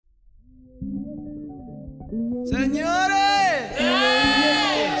Señores,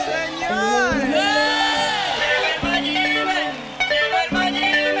 señores. Llegó el Mayimbe, llegó el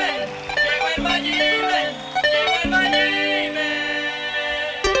Mayimbe, llegó el Mayimbe, llegó el Mayimbe.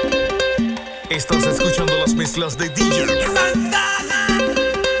 Estás escuchando las mezclas de DJ Santana.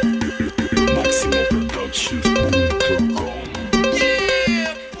 MaximoProductions.com.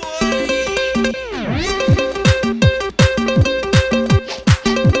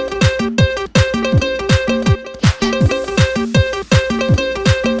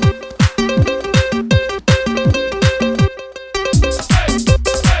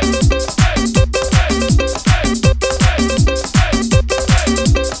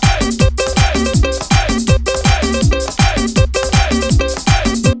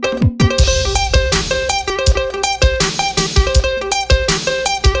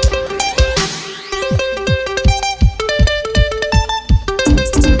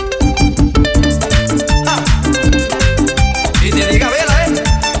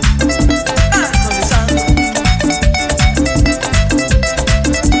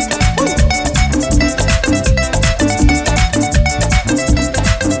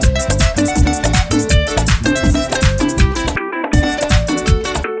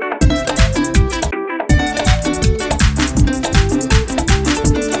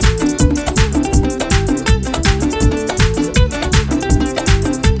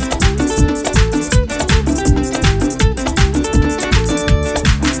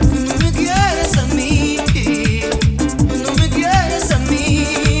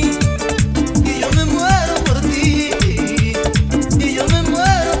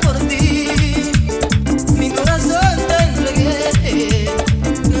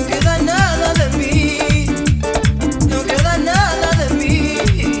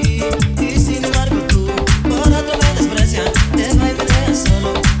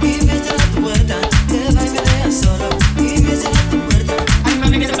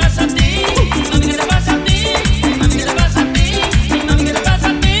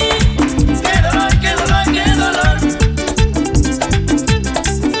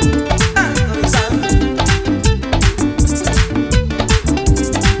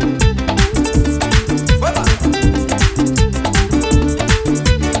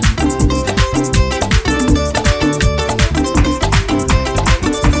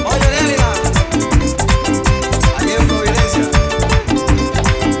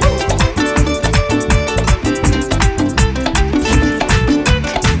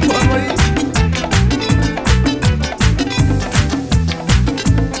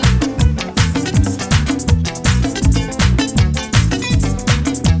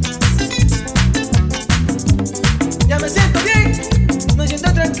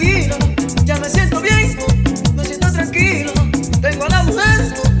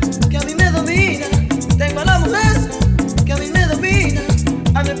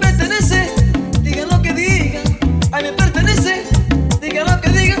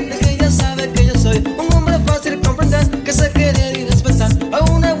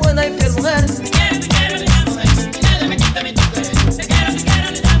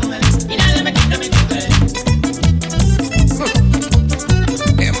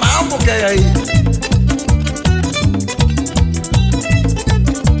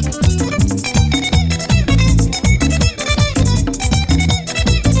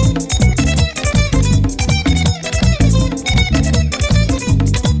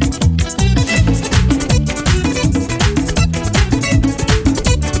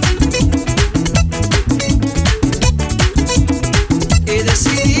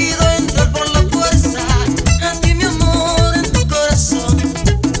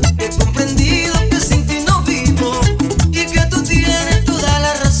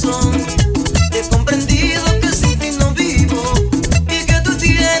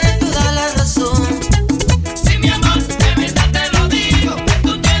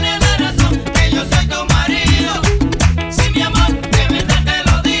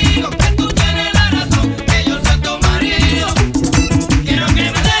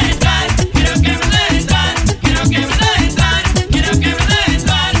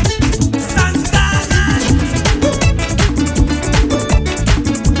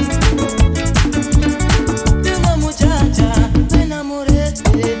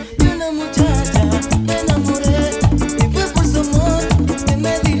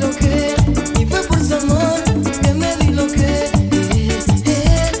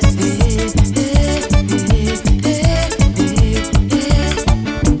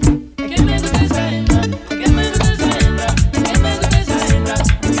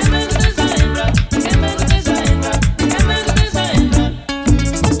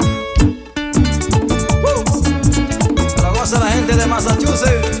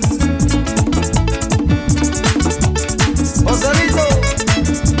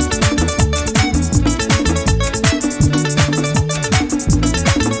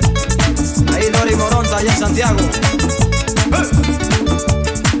 allá en Santiago.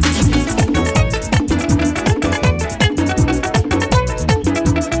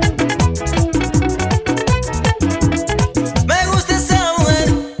 Me gusta esa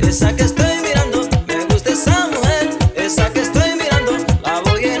mujer, esa que estoy mirando. Me gusta esa mujer, esa que estoy mirando. La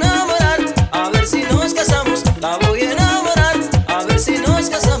voy a enamorar, a ver si nos casamos. La voy a enamorar, a ver si nos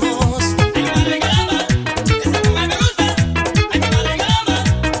casamos.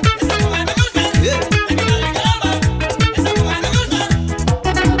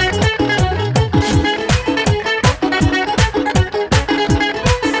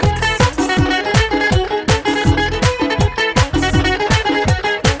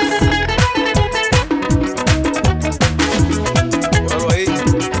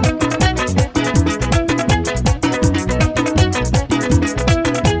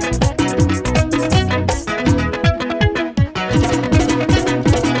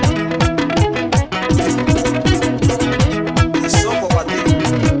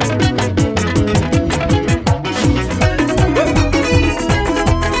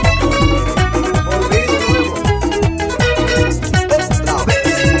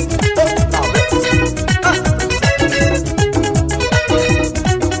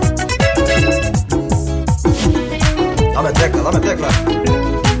 Dame tecla.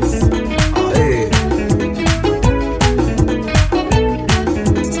 Ahí.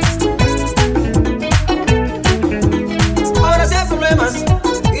 Ahora sí hay problemas,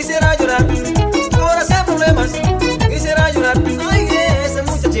 quisiera llorar. Ahora sí hay problemas, quisiera llorar. Ay, esa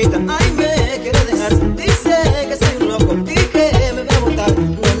muchachita, ay, me quiere dejar. Dice que soy un loco y que me va a botar.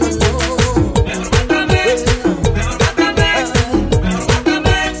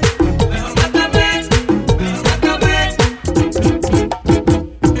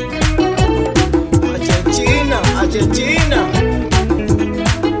 Argentina.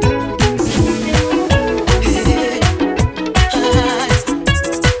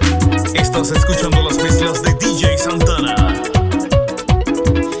 Estás escuchando las mezclas de DJ Santana.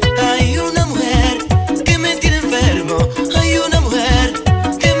 Hay una mujer que me tiene enfermo. Hay una mujer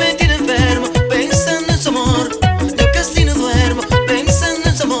que me tiene enfermo. Pensando en su amor, yo casi no duermo. Pensando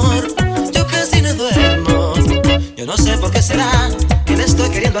en su amor, yo casi no duermo. Yo no sé por qué será que le estoy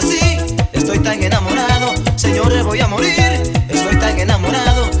queriendo así. Estoy tan enamorado, señores, voy a morir. Estoy tan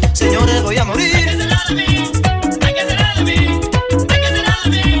enamorado, señores, voy a morir. Hay que será de mí, hay que será de mí, hay que será de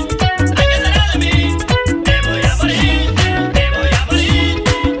mí, hay que será de mí. Me voy a morir, me voy a morir,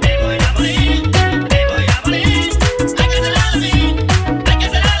 me voy a morir, me voy a morir. Hay que será de mí, hay que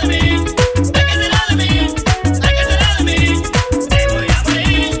será de mí, hay que será de mí, hay que será de mí. Me voy a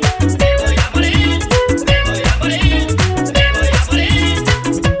morir, me voy a morir, me voy a morir, me voy a morir.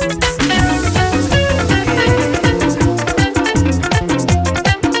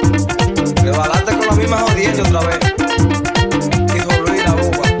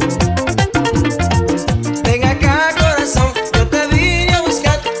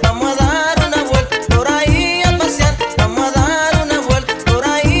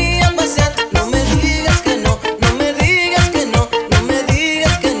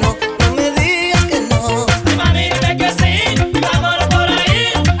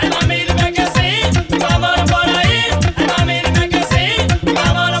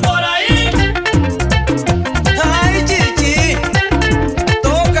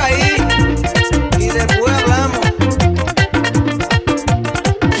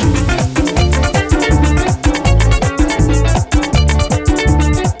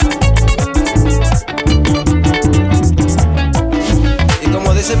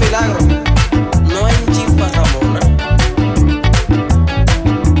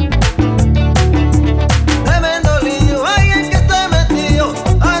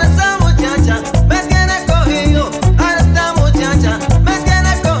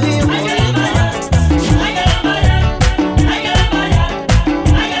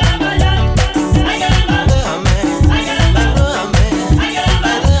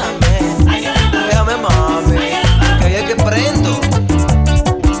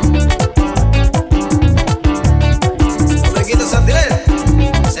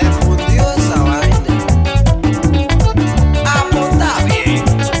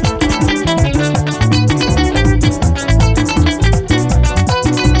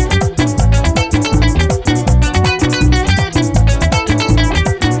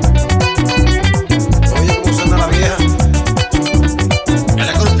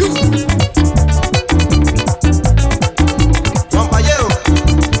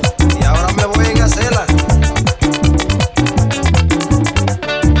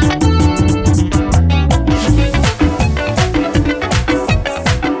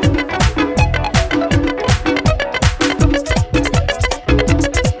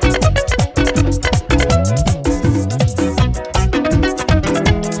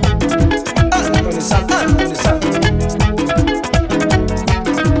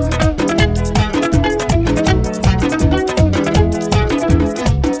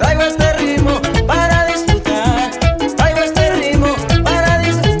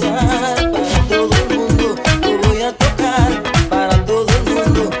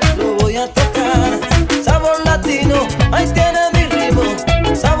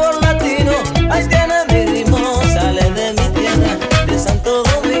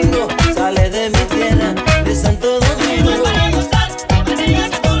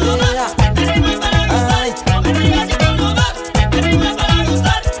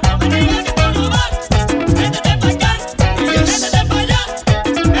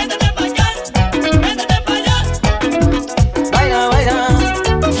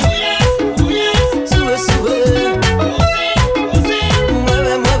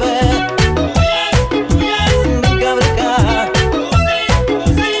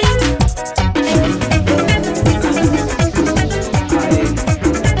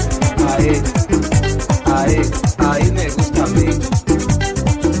 Ahí me gusta a mí.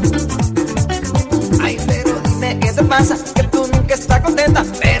 Ay, pero dime qué te pasa, que tú nunca estás contenta.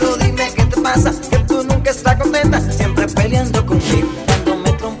 Pero dime qué te pasa, que tú nunca estás contenta. Siempre peleando conmigo,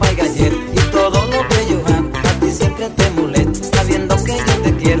 dándome trompa y galleta. Y todo lo que yo hago, a ti siempre te molesta, sabiendo que yo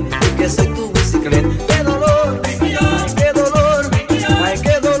te quiero y que soy tu bicicleta. ¡Qué dolor! ¡Ay, qué dolor! ¡Ay,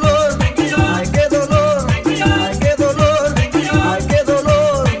 qué dolor! ¡Ay, qué dolor! ¡Ay, qué dolor! ¡Ay, qué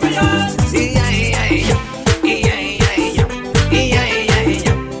dolor! Y ay, ay, y ay, ay, y ay, ay,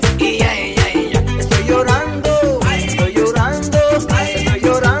 y ay, ay, estoy llorando, estoy llorando, estoy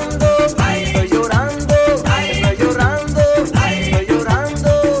llorando, estoy llorando, estoy llorando, estoy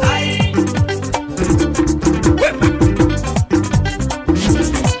llorando.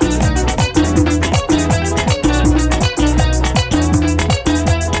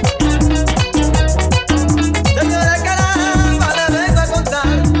 Señora, caramba, le vengo a contar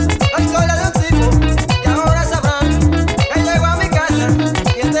la historia de un tipo que ahora sabrán que llegó a mi casa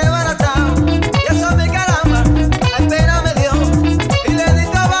y es desbaratado. Y eso a mi caramba, la pena me dio y le di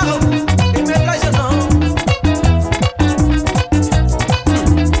trabajo y me traicionó.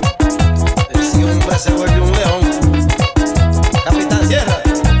 Ese hombre se vuelve un león. Capitán Sierra,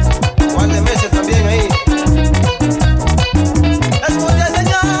 Juan de Meses también ahí. Escuche,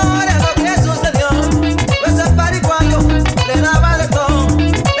 señores, lo que sucedió. Ese paricuayo le daba de todo.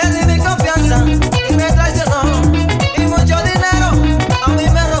 Le di mi confianza y me traicionó. Y mucho dinero a mí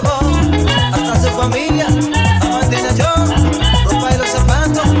me robó. Hasta su familia la mantenía yo. Ropa y los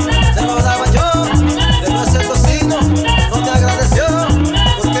zapatos se los daba yo. Después el tocino no te agradeció,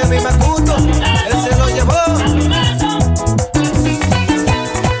 porque mi macuto él se lo llevó.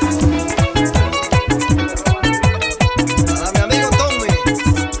 Para mi amigo Tommy,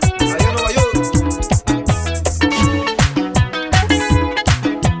 allá en Nueva York.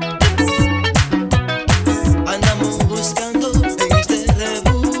 Andamos buscando en este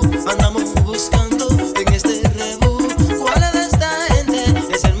rebú, andamos buscando en este rebú. ¿Cuál es de esta gente?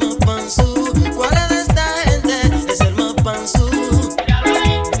 Es el más panzú. ¿Cuál es de esta gente? Es el más panzú.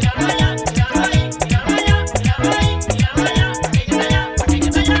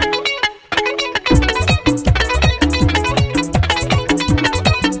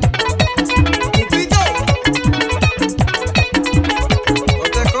 Pupito, no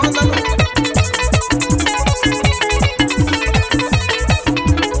te escondas, no.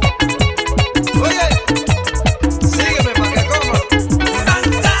 Oye, sígueme pa' que coma.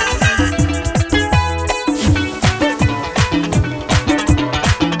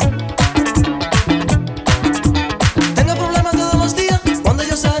 Tengo problemas todos los días cuando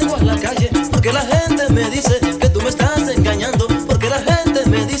yo salgo a la calle, porque la gente me dice que tú me estás engañando, porque la gente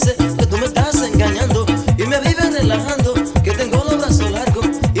me dice que tú me estás engañando y me vive relajando que tengo los brazos largos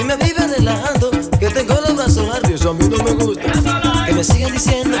y me vive relajando que tengo los brazos largos. Y eso a mí no me gusta, que me sigan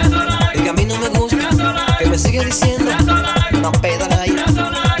diciendo que a mí no me gusta, que me sigan diciendo una pedra ahí,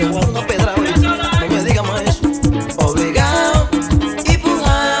 te voy a dar una pedra hoy, no me digas más eso. Obligado y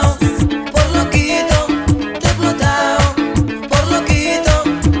pujado, por loquito, te he explotado, por loquito,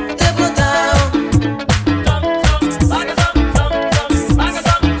 te he explotado.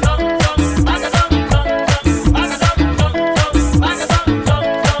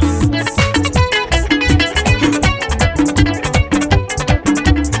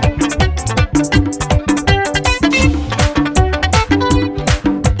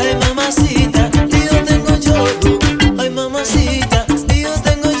 Ay, mamacita, lío tengo yo. Ay, mamacita, lío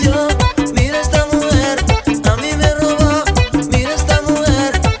tengo yo. Mira esta mujer, a mí me robó. Mira esta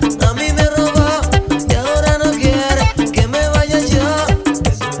mujer, a mí me robó. Y ahora no quiere que me vaya yo.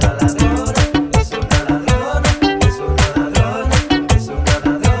 Es una ladrona, es una ladrona, es una ladrona, es una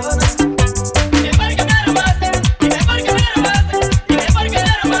ladrona. Dime por qué me robaste, dime por qué me robaste, dime por qué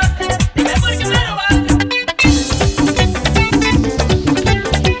me robaste, dime por qué me robaste.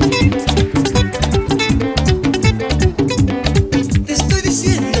 Te estoy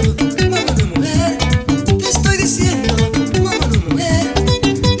diciendo, vámonos mujer. Te estoy diciendo, vámonos mujer.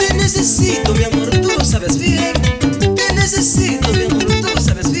 Te necesito, mi amor, tú lo sabes bien. Te necesito, mi amor, tú lo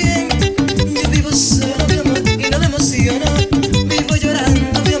sabes bien. Yo vivo solo, mi amor, y no me emociono. Vivo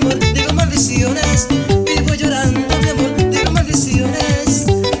llorando, mi amor, digo maldiciones. Vivo llorando, mi amor, digo maldiciones.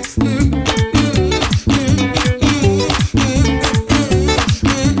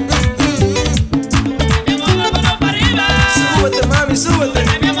 Mi amor, vámonos para arriba. Súbete, mami, súbete.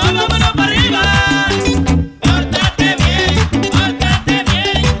 Mi amor, vámonos para arriba. Pórtate bien, pórtate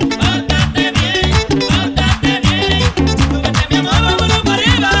bien, pórtate bien, pórtate bien. Súbete, mi amor, vámonos para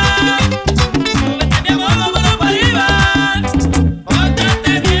arriba. Súbete, mi amor, vámonos para arriba.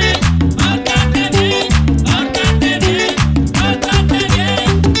 Pórtate bien,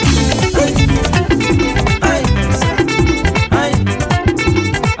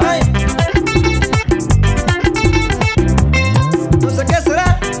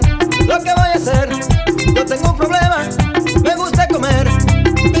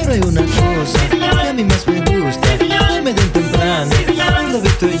 Pero hay una cosa que a mí más me gusta. Dame de temprano un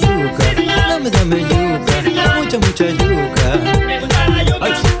lobito de yuca. Dame yuca, mucha yuca. Me gusta la yuca,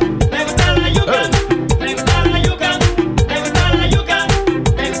 me gusta la yuca, me gusta la yuca, me gusta la yuca,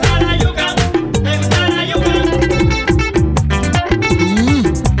 me gusta la yuca, me gusta la yuca.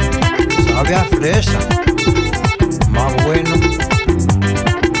 Sabe a fresa, más bueno.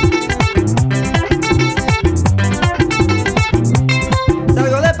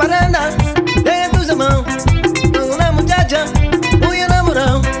 Salgo de parranda, de Tucumán, con una muchacha muy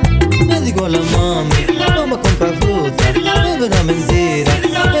enamorada. Le digo a la mami, vamos a comprar fruta. No era mentira,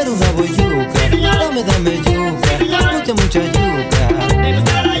 era una boyuca. Dame yuca, mucha yuca. Me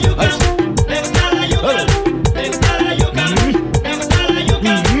gusta la yuca, me gusta la yuca, me gusta la yuca, me gusta la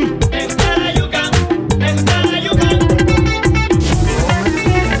yuca, me gusta la yuca, me gusta la yuca.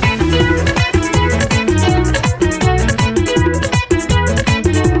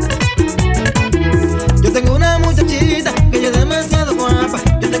 Yo tengo una muchachita que ella es demasiado guapa.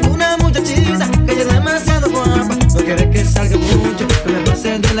 Yo tengo una muchachita que ella es demasiado guapa. No quiere que salga mucho, que me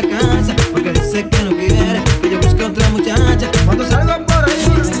pase de la casa, porque dice que no quiere que yo busque otra muchacha. Cuando salgo por ahí,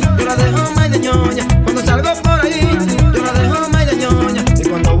 yo la dejo más de ñoña. Cuando salgo por ahí, yo la dejo más de ñoña. Y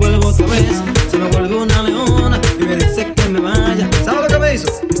cuando vuelvo otra vez, se me vuelve una leona y me dice que me vaya. ¿Sabes lo que me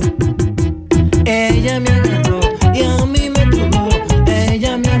hizo? Ella me agarró y a mí me tumbó.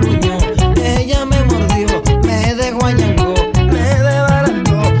 Ella me arruinó, ella me mordió, me dejó añangó, me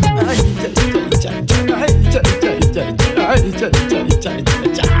desbarató. Ay, chay, chay.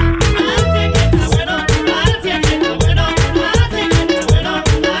 Así que está bueno, así que está bueno, así que está bueno,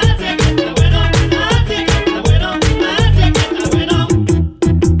 así que está bueno, así que está bueno, así que está bueno.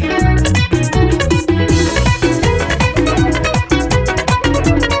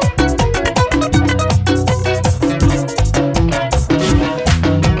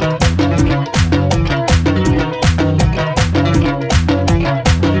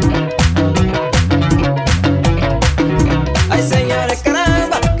 Ay, señores,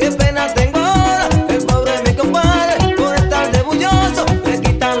 caramba, qué pena tengo ahora. El pobre mi compadre, por estar de bulloso, le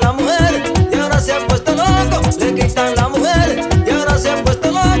quitan la mujer y ahora se ha puesto loco. Le quitan la mujer y ahora se ha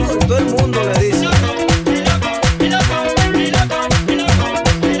puesto loco. Y todo el mundo le dice: "Hombre,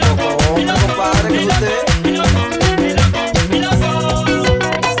 compadre, que usted".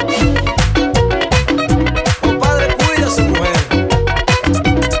 Compadre, cuida a su mujer,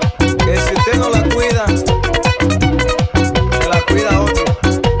 que si usted no la cuida, se la cuida otro.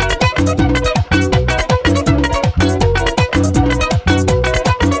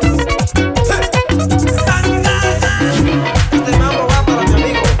 Este mambo va para mi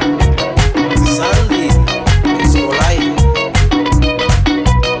amigo Sandy Escolay.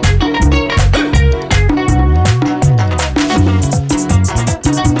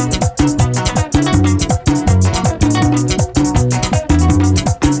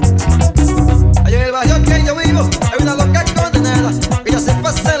 Allá en el barrio que yo vivo hay una loca condenada. Ella se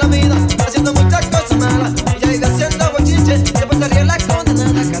pasa la vida haciendo muchas cosas malas. Ella vive haciendo bochinche, después se ríe la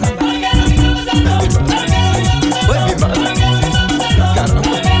condenada. Caramba, fue mi madre. Caramba,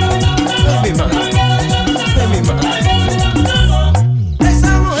 fue mi madre. Fue mi madre.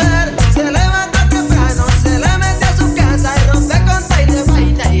 Esa mujer se levanta temprano, se le mete a su casa y rompe con y de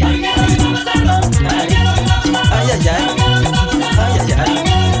vaina. Ay, ay, ay. Ay, ay, ay.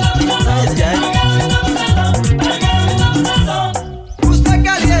 Gusta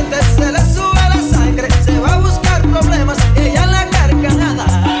caliente, se le sube la sangre, se va a buscar problemas, ella la carcanada.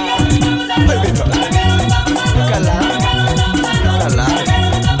 Ay, mi madre. Calama, calama,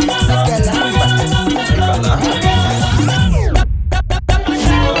 calama, calama.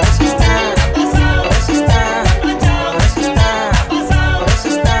 Por eso está, por eso está, por eso está, por eso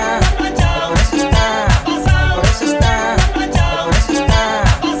está, por eso está, por eso está, por eso está.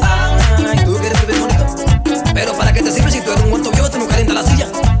 Ay, tú quieres vivir bonito, pero ¿para qué te sirve si tú eres un muerto viejo? Te no calienta la silla.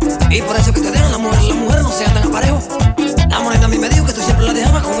 Y por eso que te dejan las mujeres no se andan a parejo. La moneda a mí me dijo que tú siempre la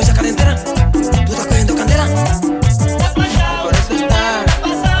dejabas con esa calentera. Tú estás cogiendo candela. Por eso está,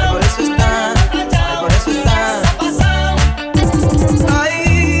 por eso está, por eso está. Ay,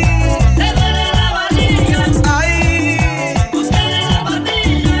 Te duele la barriga, ay, búscale la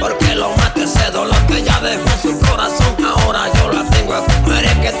pastilla. porque lo mate ese dolor que ya dejó en su corazón. Ahora yo la tengo a comer,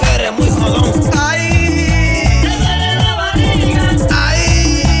 es que tú eres muy jodón. Ay, Te duele la barriga, ay,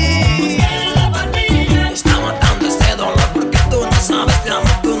 búscale la pastilla. está matando ese dolor porque tú no sabes de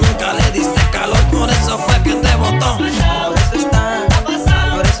amor, tú nunca le diste calor, por eso fue que te botó. Por eso está,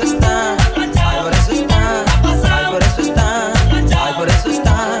 por eso está, por eso está, por eso está, por eso está.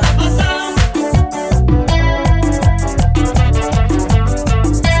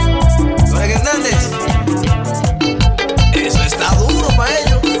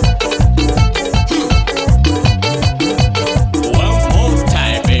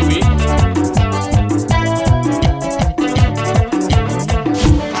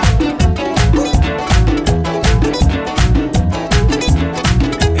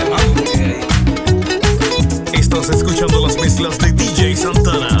 DJ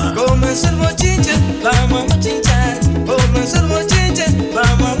Santana. Comenzó el bochinche, vamos a bochinchar. Comenzó el bochinche,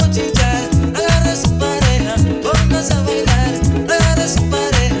 vamos a bochinchar. Agarra a su pareja, póngase a bailar. Agarra a su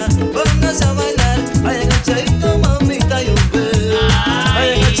pareja, póngase a bailar. Ay, agachadito, mamita, yo veo.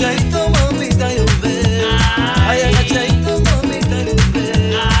 Ay, agachadito, mamita, yo veo. Ay, agachadito, mamita, yo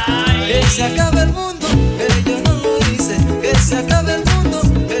veo. Que se acabe el mundo, que yo no lo hice. Que se acabe el mundo,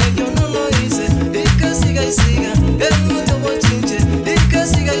 que yo no lo hice. Y que siga y siga el nuevo bochinche. Y que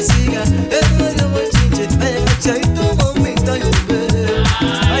siga y siga el nuevo bochinche. Ay, agachadito, mamita, yo veo.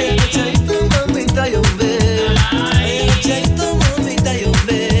 Ay, agachadito, mamita, yo veo. Ay, agachadito, mamita, yo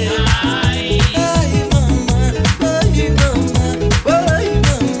veo. Ay, mamá, ay, mamá, ay,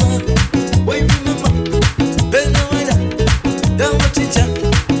 mamá, ay, mi mamá. Ven a bailar, ya vamos a chinchar.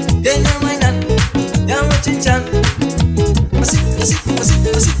 Ven a bailar, ya vamos a chinchar. Así, así, así,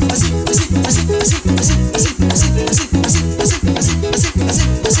 así, así, así, así, así, así, así, así, así, así, así, así, así,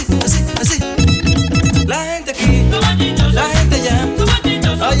 así, así, así. La gente aquí, la gente allá,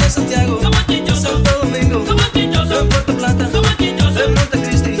 allá en Santiago, Santo Domingo, en Puerto Plata, en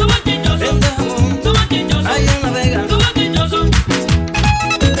Montecristi, en Dajabón, allá en La Vega.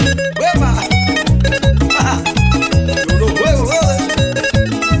 ¡Hueva! ¡Ah! Yo no juego, brother.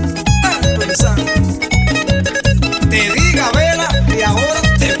 ¡Ah! Pensando. Te diga vela y ahora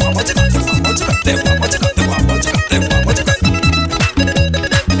te vamos a checar, te vamos a checar, te vamos a checar, te vamos a checar, te vamos a checar.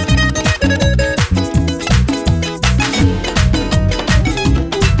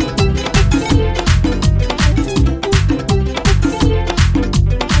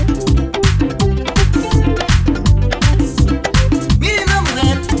 Miren la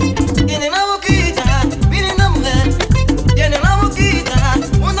mujer, tiene la boquita. Miren la mujer, tiene la boquita.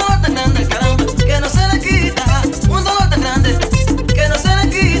 Un dolor tan grande, caramba, que no se le quita. Un dolor tan grande, que no se le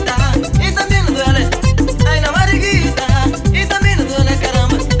quita. Y también le duele, ay, la barriguita. Y también le duele,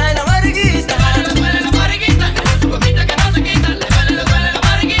 caramba, ay, la barriguita. Le duele la barriguita, que con su boquita que no se quita. Le duele la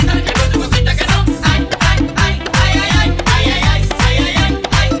barriguita, que con su boquita que no. Ay, ay, ay, ay, ay, ay, ay, ay, ay, ay,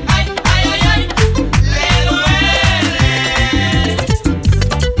 ay, ay, ay, ay, ay, le duele.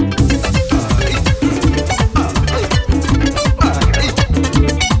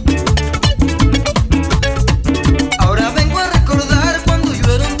 Ahora vengo a recordar cuando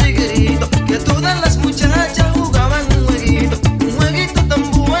yo era un tiguerito, que todas las muchachas jugaban un jueguito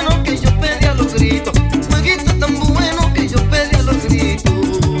tan bueno que yo pedía los gritos, un jueguito tan bueno que yo pedía los gritos.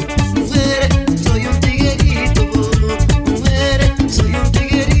 Mujeres, soy un tiguerito, mujeres, soy un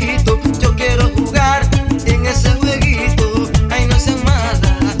tiguerito, yo quiero jugar en ese jueguito. Ay, no sean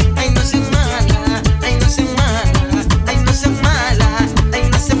mala, ay, no sean mala, ay, no sean mala, ay, no sean mala, ay,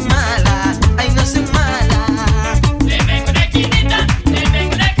 no sean mala, ay, no sean mala. Deme una esquinita, deme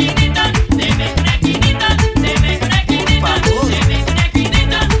una esquinita, deme una esquinita, deme una esquinita, deme una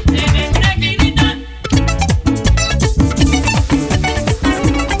esquinita, deme una esquinita.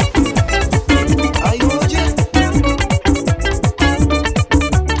 Ay, oye,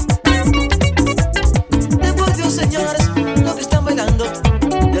 de por Dios, señores, lo que están bailando,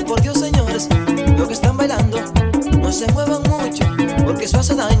 de por Dios, señores, lo que están bailando, no se muevan mucho, porque eso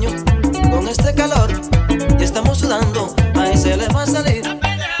hace daño. Con este calor, y estamos sudando, ahí se le va a salir,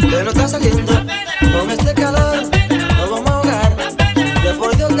 que no está saliendo. Con este calor, nos vamos a ahogar, de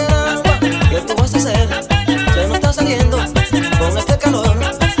por Dios, caramba, ¿qué tú vas a hacer? Se nos está saliendo, con este calor,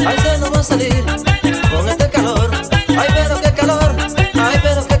 ahí se nos va a salir. Con este calor, ay, pero qué calor, ay,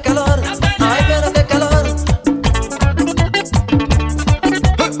 pero qué calor, ay, pero qué calor.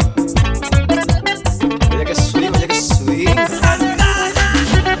 Oye, que swing, oye, que swing.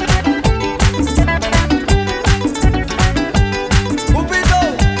 Pupito,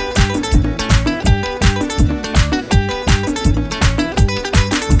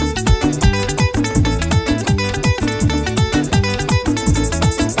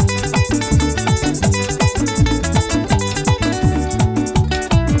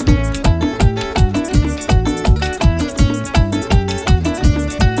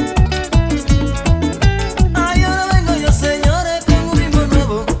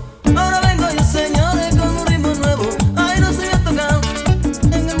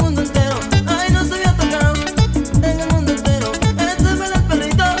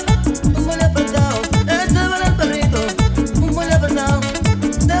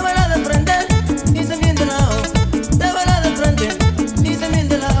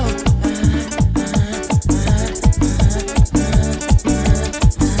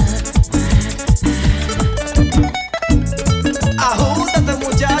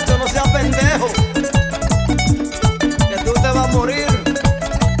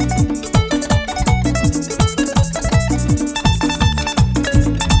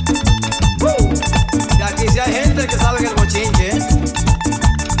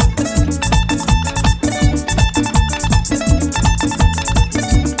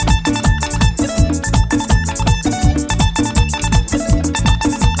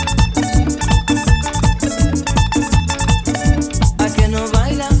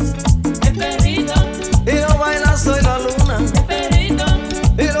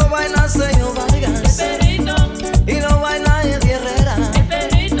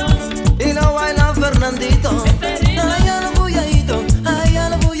 blandito. Ay, a lo bulladito, ay, a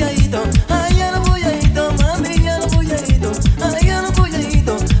lo bulladito, ay, a lo bulladito, mami, a lo bulladito, ay, a lo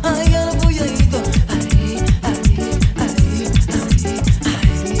bulladito, ay, a lo bulladito, ay, ay, ay,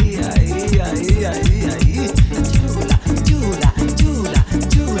 ay, ay, ay, ay, ay, chula, chula, chula,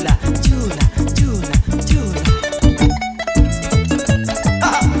 chula, chula, chula, chula.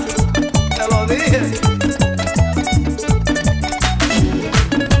 ¡Ah! Te lo dije.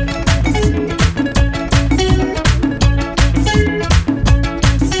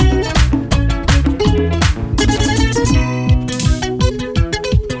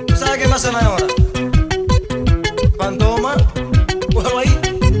 Ahora, Fantoma, cógelo ahí.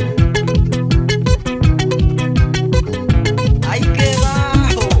 ¡Ay, qué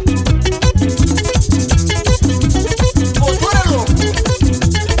bajo! ¡Botúralo!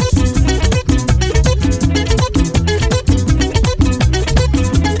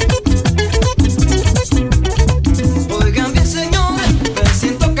 Oigan bien, señores, me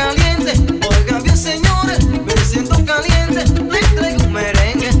siento caliente. Oigan bien, señores, me siento caliente. Les traigo un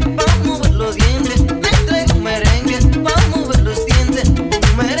merengue. Los dientes, me traigo un merengue, vamos a ver los dientes.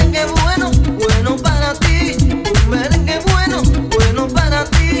 Un merengue bueno, bueno para ti. Un merengue bueno, bueno para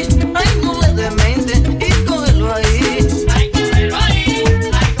ti. Ay, no le demente y cógelo ahí. Ay, cógelo ahí,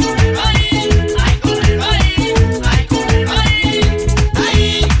 ay, cógelo ahí, ay, cógelo ahí, ay, cógelo ahí.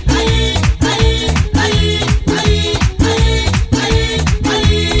 Ahí, ahí, ahí, ahí, ahí, ahí,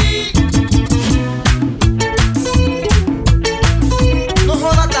 ahí, No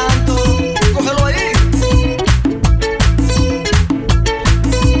joda tanto. Cógelo ahí.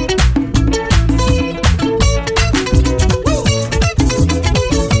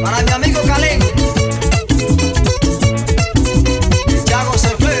 Para mi amigo Calén, Chago se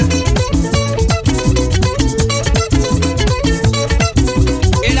fue.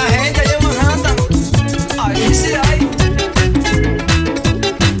 Y la gente allá en Manhattan, ahí sí hay.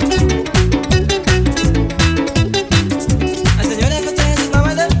 Ay, señores, prepárense para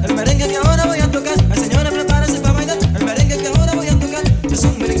bailar el merengue que ahora voy a tocar. Ay, señores, prepárense para bailar el merengue que ahora voy a tocar. Es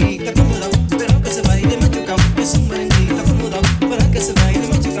un merenguito acomodado, pero que se baile machucado. Es un merenguito acomodado, para que se baile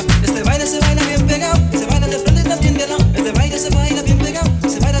machucado. Este baile se baila bien pegado, se baila de frente y también de lado. Este baile se baila bien pegado,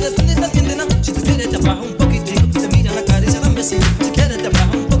 se baila de frente y también de lado. Si tú quieres te baja un poquitico, se mira la cara y se dan besitos. Si quieres te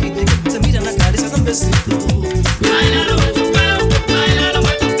baja un poquitico, se mira la cara y se dan besitos. bailalo machucao, bailalo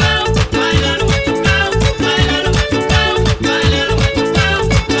machucao, bailalo machucao, bailalo machucao, bailalo machucao,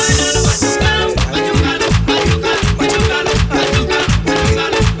 bailalo machucao, machucalo, machucalo, machucalo, machucalo, machucalo,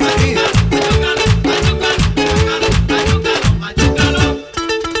 machucalo, machucalo, machucalo.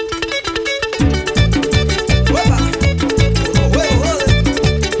 ¡Hueva! ¡Como juego, brother!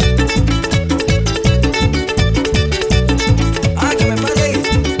 ¡Ah, que me pare ahí!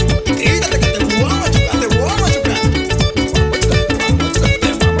 ¡Quítate que te voy a machucar, te voy a machucar!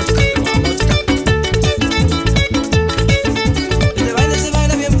 Este baile se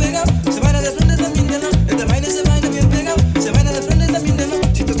baila bien pegado, se baila de frente también de lado. Este baile se baila bien pegado, se baila de frente también de lado.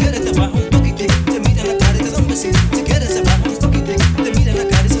 Si tú quieres te baja un poquitico, te mira la cara y te da un besito. Si quieres te baja un poquitico, te mira la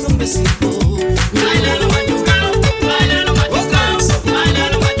cara y se da un besito. Bailalo machucao, bailalo machucao,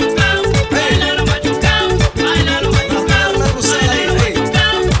 bailalo machucao, bailalo machucao, bailalo machucao, bailalo machucao, machucalo,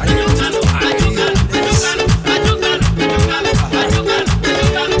 machucalo, machucalo, machucalo, machucalo,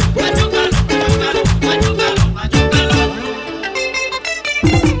 machucalo, machucalo, machucalo, machucalo.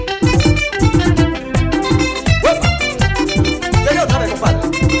 Llegué otra vez, compadre.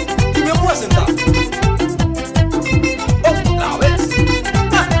 Y me voy a sentar. Otra vez.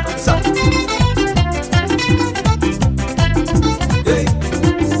 Ah, comenzamos. Hey,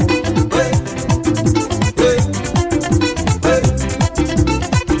 hey, hey, hey.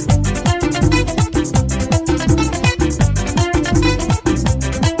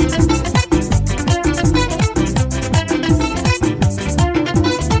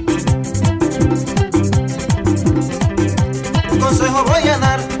 Un consejo voy a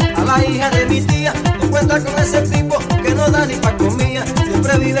dar a la hija de mi tía. No cuenta con ese tipo que no da ni pa' comida.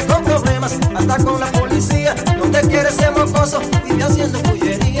 Siempre vive con problemas, hasta con la policía. No te quieres ser mocoso, vive haciendo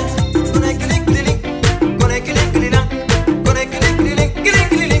bullería. Con el quilín, quilín, con el quilín, quilín, con el quilín, quilín, quilín,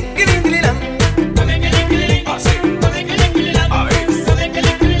 quilín, quilín, quilín. Así.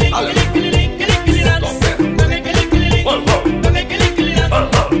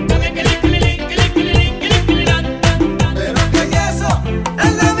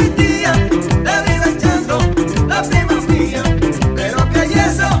 Pero que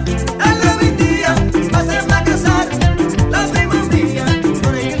eso es de mi tía.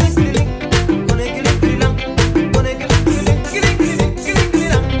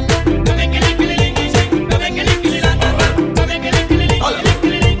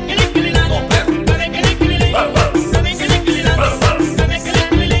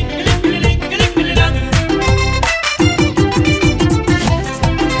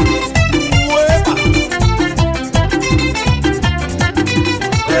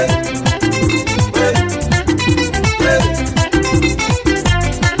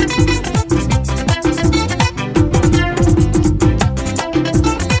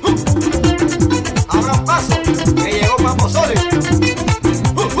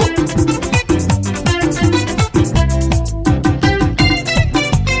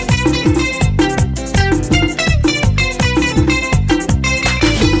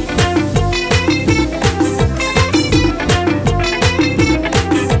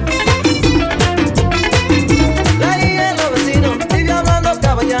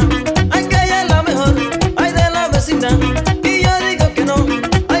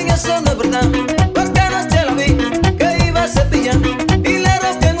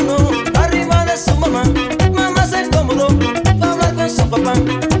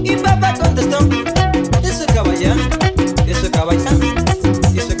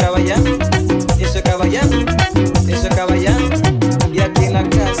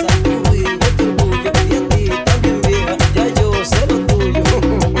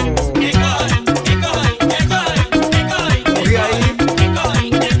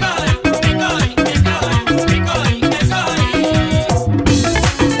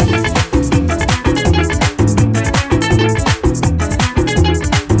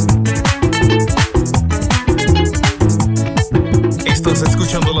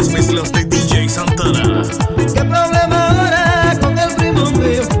 escuchando las mezclas de DJ Santana. ¿Qué problema ahora con el primo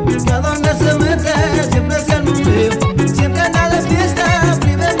mío? Que a donde se mete siempre se arma un lío. Siempre anda de fiesta,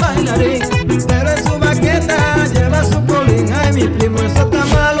 primer bailarín, pero en su baqueta lleva su colín. Ay, mi primo, eso está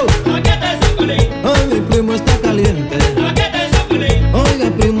malo. Ay, mi primo está caliente. Oiga,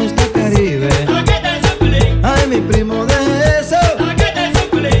 primo, está Caribe. Ay, mi primo, de eso.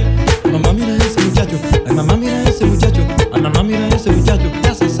 Mamá, mira ese muchacho. Ay, mamá, mira ese muchacho. Ay, mamá, mira ese muchacho.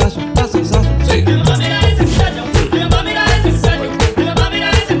 Pasa sazo, sí. Mamá, mira ese muchacho. Mamá, mira ese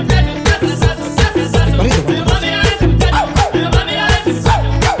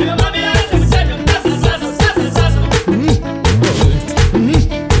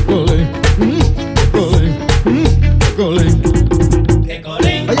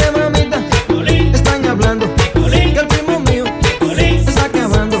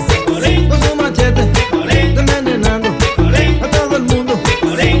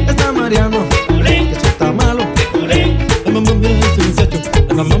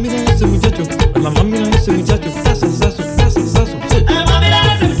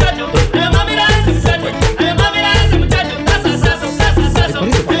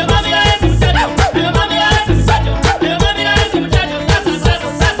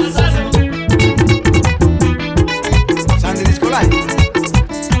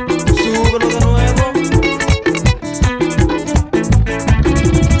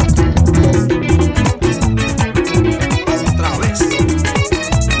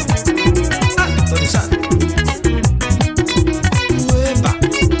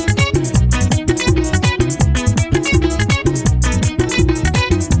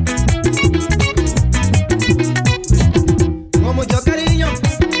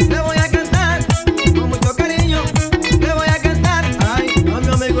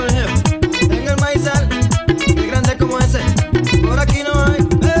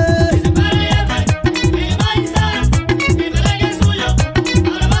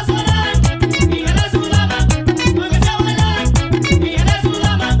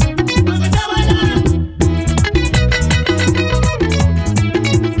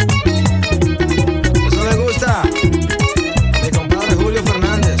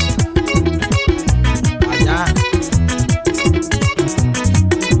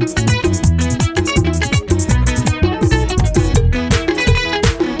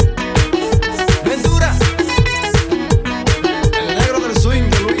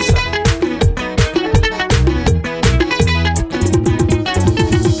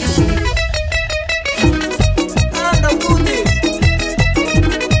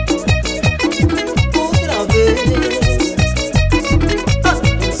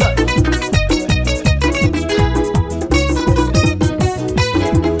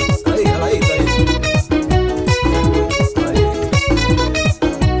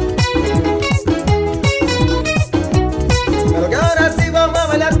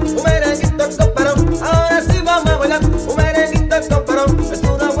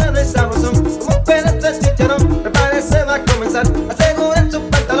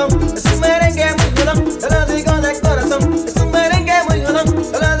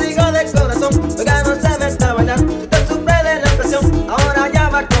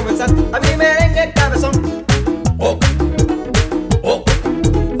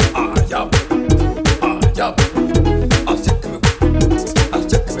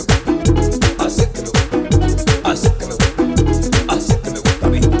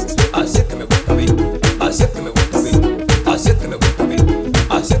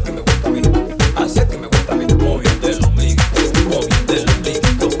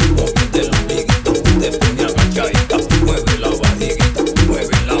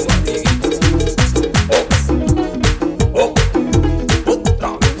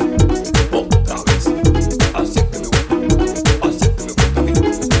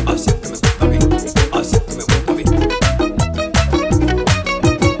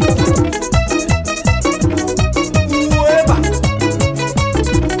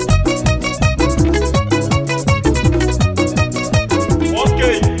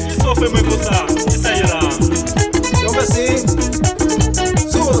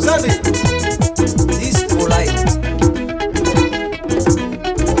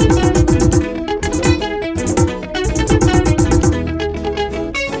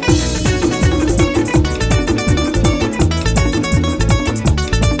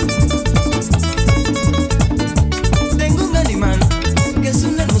Tengo un animal que es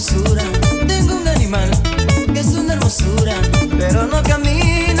una hermosura. Tengo un animal que es una hermosura. Pero no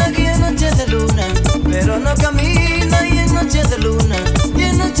camina y en noche de luna. Pero no camina y en noche de luna. Y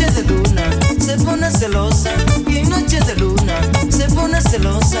en noche de luna se pone celosa. Y en noche de luna se pone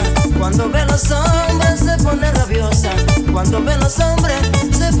celosa. Cuando ve los hombres se pone rabiosa. Cuando ve los hombres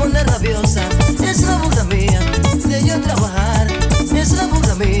se pone rabiosa. Es la burra mía de yo trabajar. Es la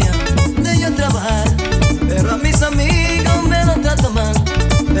burra mía de yo trabajar. Pero a mis amigos me lo trata mal.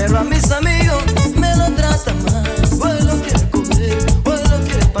 Pero a mis amigos me lo trata mal. Pues lo quiere comer, pues lo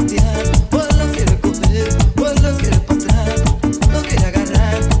quiere patear, pues lo quiere comer, pues lo quiere patear, lo quiere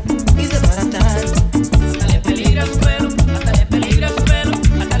agarrar y desbaratar. Hasta le peligra su pelo, hasta le peligra su pelo,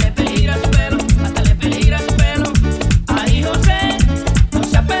 hasta le peligra su pelo, hasta le peligra su pelo. Ay, José, no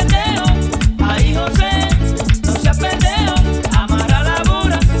seas pendejo. Ay, José, no seas pendejo. Amarra la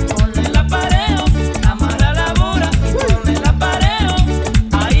burra, ponle el aparejo. Amarra la burra, ponle el aparejo.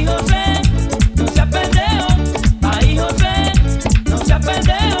 Ay, José, no seas pendejo. Ay, José, no seas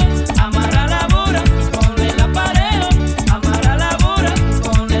pendejo. Amarra la burra, ponle el aparejo. Amarra la burra,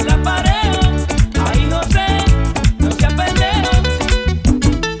 ponle el aparejo. Ay, José, no seas pendejo.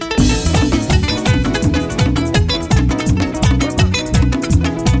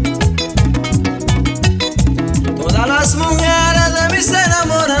 Todas las mujeres de mí se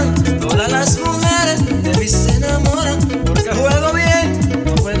enamoran. Todas las mujeres de mí se enamoran. Porque juego bien,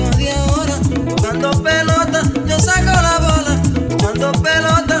 no juego de ahora. Jugando pelota, yo saco la bola. Jugando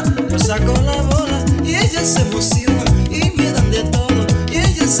pelota, yo saco la bola. Y ellas se emocionan y me dan de todo. Y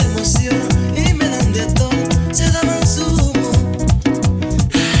ellas se emocionan y me dan de todo. Se daban su humo.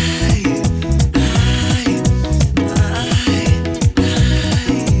 Ay, ay, ay, ay.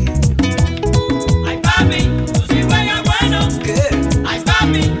 Ay, papi, tú sí juegas bueno. ¿Qué? Ay,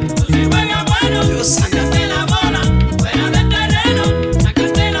 papi, tú sí juegas bueno. Yo sí. Sácate la bola, fuera del terreno.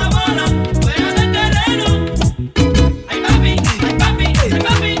 Sácate la bola, fuera del terreno. Ay, papi, ay, papi, ay,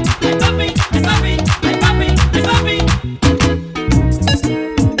 papi, ay, papi, ay, papi, ay, papi, ay, papi.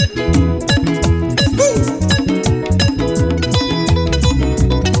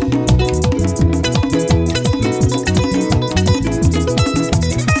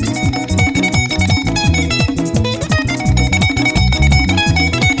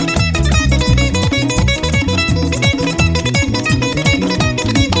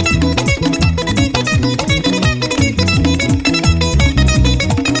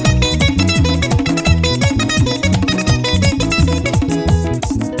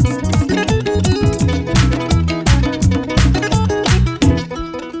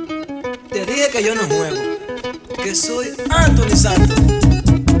 Te dije que yo no juego, que soy Anthony Santos.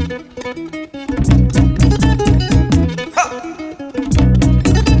 ¡Ja!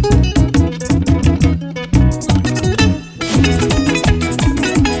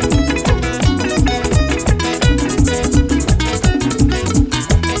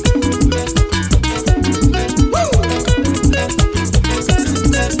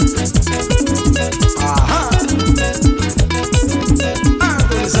 Ajá.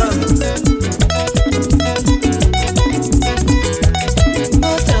 Anthony Santos.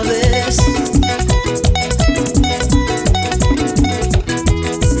 Otra vez.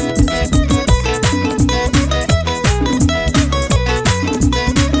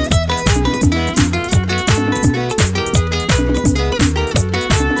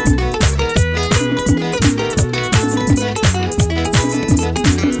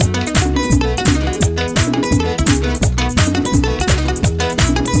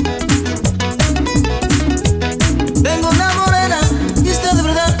 Tengo una morena y está de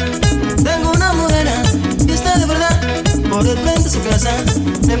verdad. Tengo una morena y está de verdad. Por el frente de su casa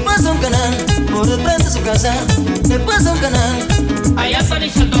me pasa un canal. Por el frente de su casa me pasa un canal. Ay, Anthony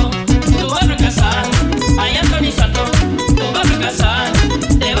Santos, tú vas a fracasar. Ay, Anthony Santos, tú vas a fracasar.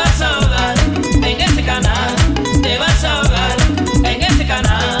 Te vas a ahogar en este canal. Te vas a ahogar en este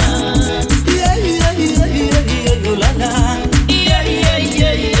canal. Yeah, yeah, yeah, yeah, yeah, oh, la, la. Yeah, yeah,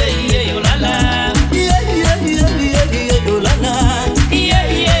 yeah, yeah, yeah, oh, la, la. Yeah, yeah, yeah, yeah, yeah, oh, la, la. Yeah,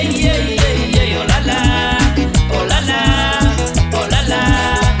 yeah, yeah, yeah, yeah, oh, la, la. Oh, la, la. Oh, la, la.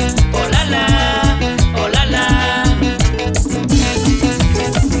 Oh, la, la. Oh, la, la.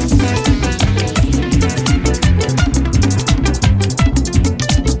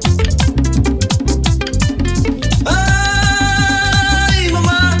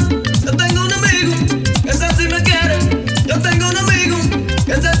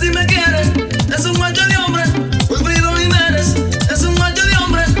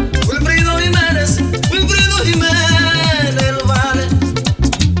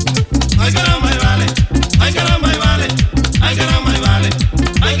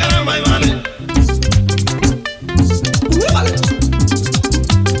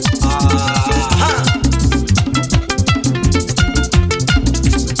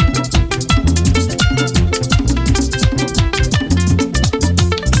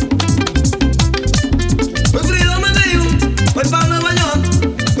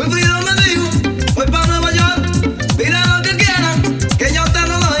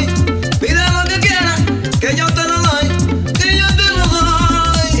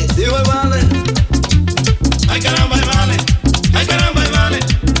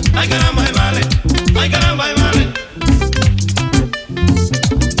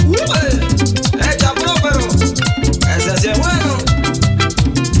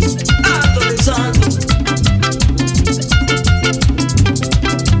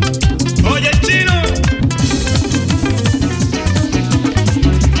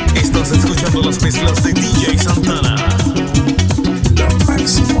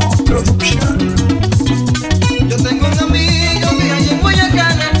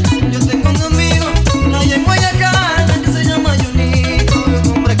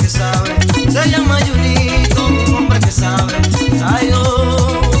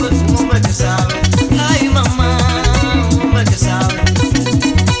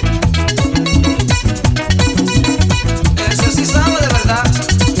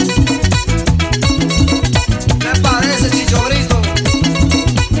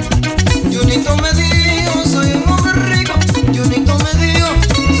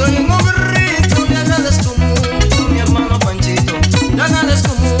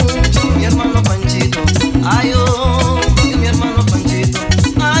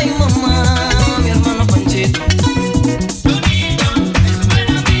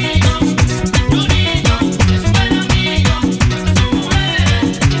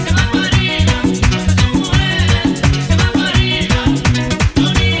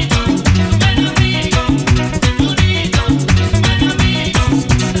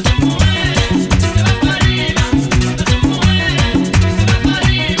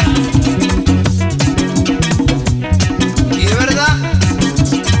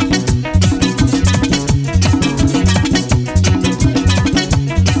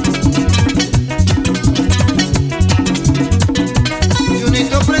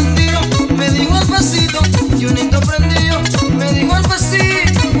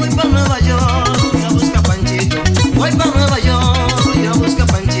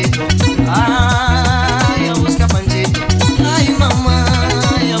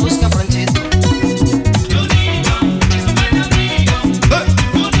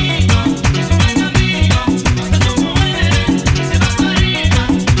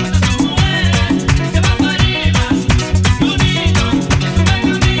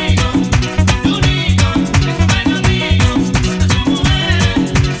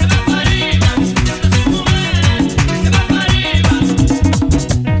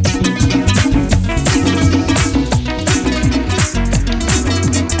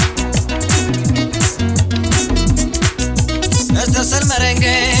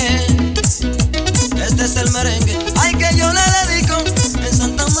 merengue, este es el merengue. Ay, que yo le dedico en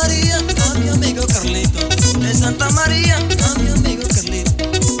Santa María a mi amigo Carlito. En Santa María a mi amigo Carlito.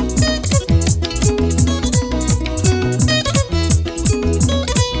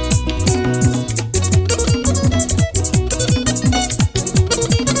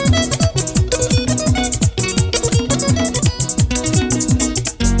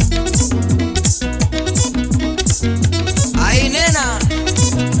 Ay, nena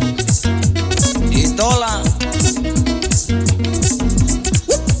y Tola.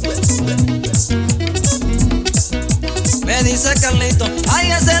 Me dice Carlito,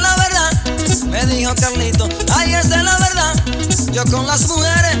 ay, esa es la verdad. Me dijo Carlito, ay, esa es la verdad. Yo con las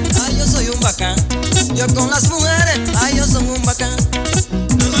mujeres, ay, yo soy un bacán. Yo con las mujeres, ay, yo soy un bacán.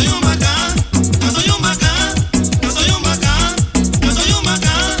 Yo soy un bacán, yo soy un bacán, yo soy un bacán, yo soy un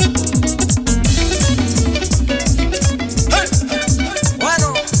bacán.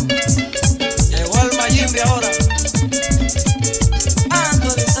 Bueno, llegó el Mayimbe ahora.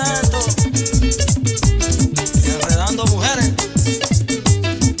 Anthony Santos, enredando mujeres.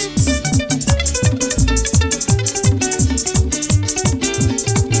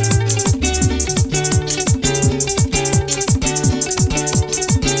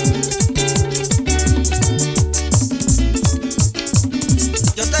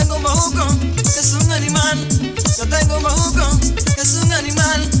 Yo tengo un bajuco que es un animal. Yo tengo un bajuco que es un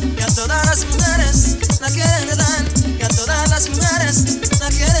animal. Que a todas las mujeres la quieren dar. Que a todas las mujeres la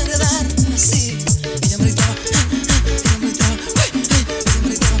quieren dar. Así. Ella me gritaba, ella me gritaba, ella me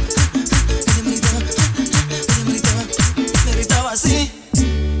gritaba, ella me gritaba, ella me gritaba, me gritaba así.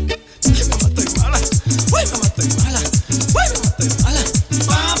 Ay, mamá, estoy mala. Uy, mamá, estoy mala. Uy, mamá, estoy mala.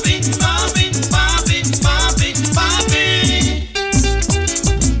 Papi, papi, papi, papi, papi.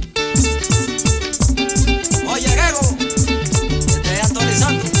 Oye, Gego, este es Anthony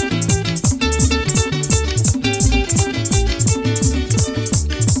Santos.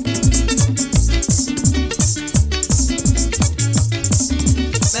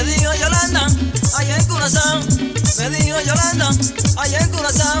 Me dijo Yolanda, allá en Curazao. Me dijo Yolanda, allá en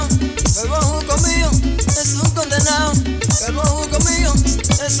Curazao. El bajuco mío es un condenado. El bajuco mío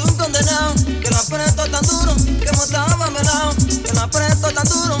es un condenado. Que lo aprieto tan duro que botaba melao. Que lo aprieto tan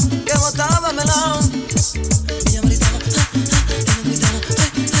duro que botaba melao. Ella me gritaba, ella me gritaba,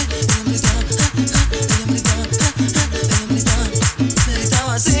 ella me gritaba, ella me gritaba, ella me gritaba, me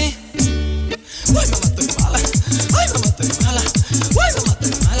gritaba así. Uy, mamá, estoy mala. Uy, mamá, estoy mala. Uy, mamá,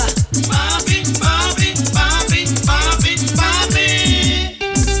 estoy mala. Papi, papi, papi, papi, papi.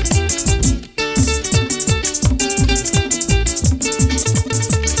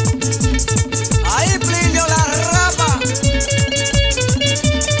 Ahí Plinio la rapa.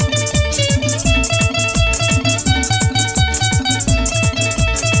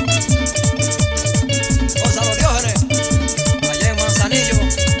 Gonzalo Diógenes, allá en Manzanillo.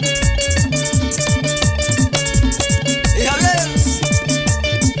 Y Javier.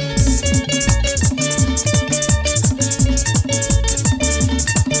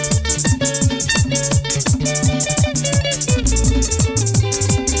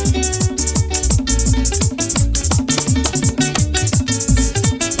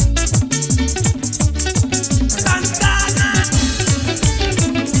 Santana.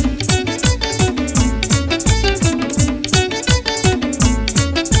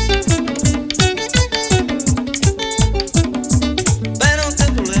 Pero qué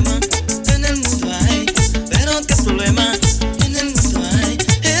problema en el mundo hay. Pero qué problema en el mundo hay.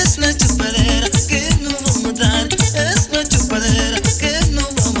 Es la chupadera que no va a matar. Es la chupadera que no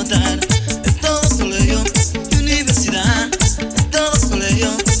va a matar. En todo colegio y universidad. En todo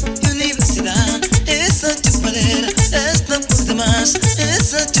colegio y universidad. Esa chupadera está por demás.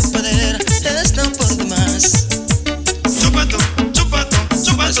 Esa chupadera está por demás. Chupato, chupato,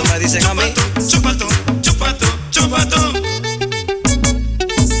 chupato. Eso me dicen a mí. Chupato, chupato, chupato.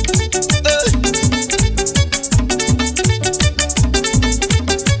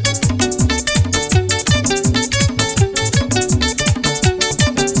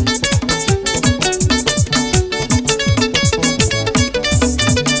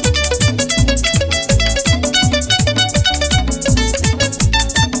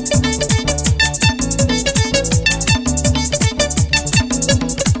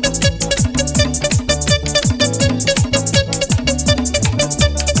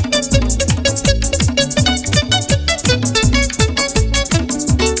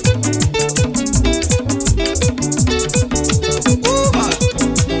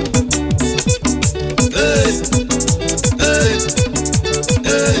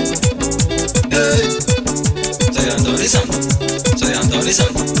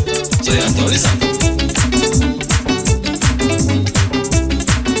 actualizando, estoy actualizando.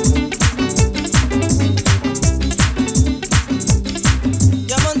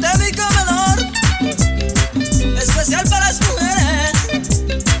 Ya monté mi comedor especial para las mujeres.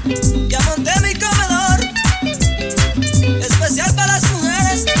 Ya monté mi comedor especial para las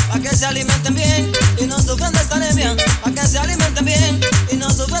mujeres, para que se alimenten bien y no sufran de esta anemia. Para que se alimenten bien y no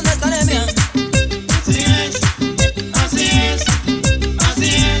sufran de esta anemia. Así es, así es,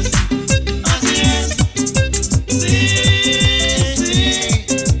 así es, así es. Sí, sí,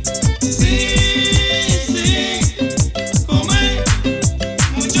 sí, sí. Come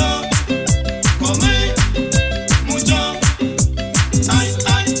mucho, come mucho. Ay,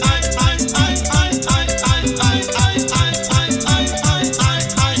 ay, ay, ay, ay, ay, ay, ay, ay, ay, ay, ay, ay, ay, ay,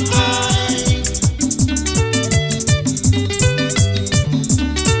 ay, ay.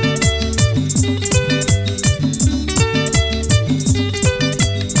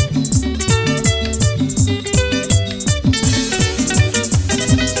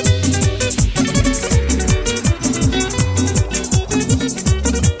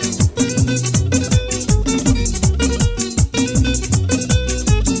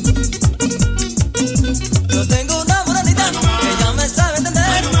 Yo tengo una morenita que ella me sabe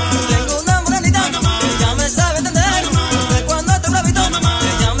entender. Yo tengo una morenita que ella me sabe entender. Porque cuando estoy bravito,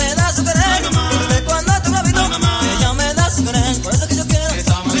 ella me da su querer. Porque cuando estoy bravito, ella me da su querer. Por eso que yo quiero,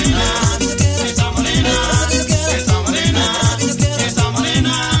 Esa morena, por eso que yo quiero, esa morena, por eso que yo quiero, esa morena, por eso que yo quiero. esa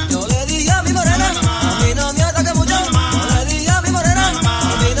morena. Yo le dije a mi morena, a mí no me ataque mucho. Yo le dije a mi morena,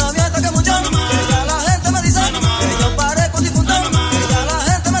 a mí no me ataque mucho. Que ya la gente me dice que yo parezco un difunto. Que ya la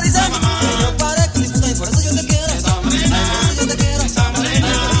gente me dice que yo parezco un difunto. Y por eso yo te quiero, Esa morena, por eso yo te quiero, esa morena,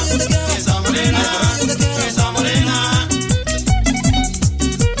 por eso yo te quiero, esa morena, por eso yo te quiero. esa morena.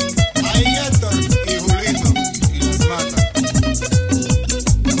 Ahí Héctor y Julito y los mata.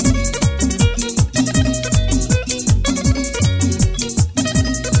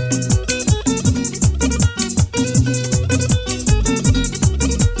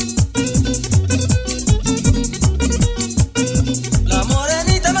 La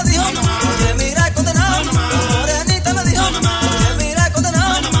morenita me dijo, oye mira condenado. La morenita me dijo, oye mira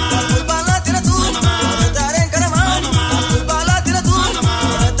condenado. La culpa la tienes tú, por estar encaramado. La culpa la tienes tú,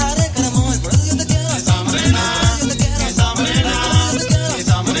 por estar encaramado. Y por eso yo te quiero, Esa morena, por eso yo te quiero, esa morena, por eso yo te quiero,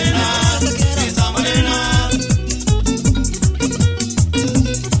 esa morena, por eso yo te quiero. esa morena.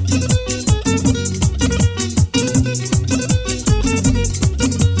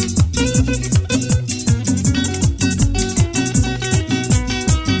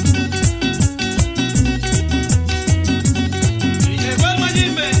 Llegó el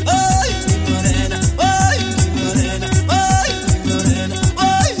Mayimbe. Ay, mi morena, ay, mi morena, ay, mi morena,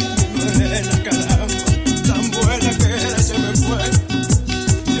 ay, mi morena, caramba, tan buena que era, se me fue.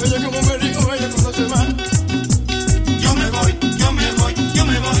 Y oye cómo me dijo ella cuando se va. Yo me voy, yo me voy, yo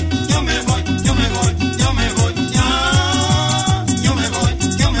me voy, yo me voy, yo me voy, yo me voy, ya. Yo me voy,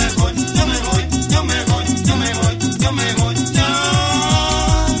 yo me voy, yo me voy, yo me voy, yo me voy, yo me voy, ya.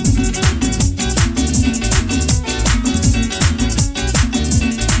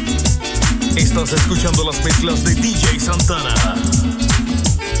 Estás escuchando las mezclas de DJ Santana.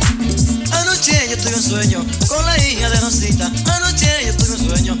 Anoche yo tuve un sueño con la hija de Rosita. Anoche yo tuve un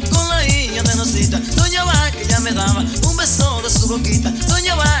sueño con la hija de Rosita. Soñaba que ella me daba un beso de su boquita.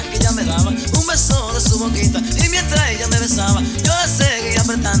 Soñaba que ella me daba un beso de su boquita. Y mientras ella me besaba, yo la seguía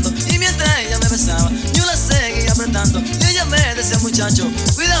apretando. Y mientras ella me besaba, yo la seguía apretando. Y ella me decía, muchacho,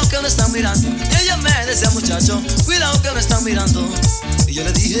 cuidado que me están mirando. Y ella me decía, muchacho, cuidado que me están mirando. Y yo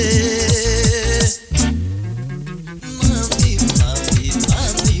le dije, mami, mami,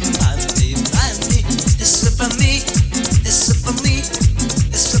 mami, mami, mami, eso es pa' mí, eso es pa' mí,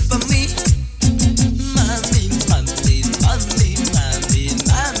 eso es pa' mí. Mami, mami, mami, mami,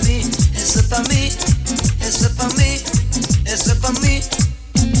 mami, eso es pa' mí, eso es pa' mí, eso es pa' mí.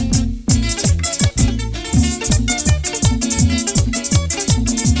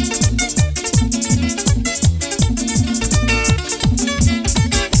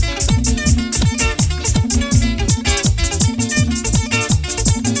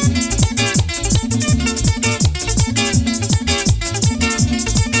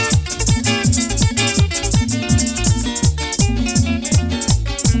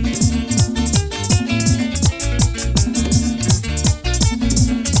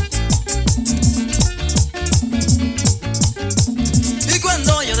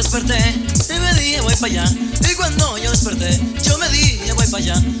 desperté y me dije voy para allá. Y cuando yo desperté, yo me dije voy para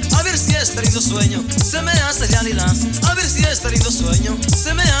allá. A ver si este lindo sueño se me hace realidad. A ver si este lindo sueño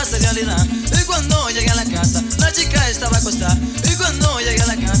se me hace realidad. Y cuando llegué a la casa, la chica estaba acostada. Y cuando llegué a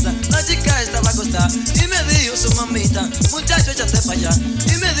la casa, la chica estaba acostada. Y me dijo su mamita, muchacho, échate para allá.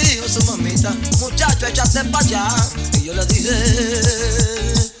 Y me dijo su mamita, muchacho, échate para allá. Y yo le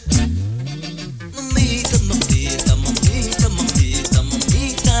dije,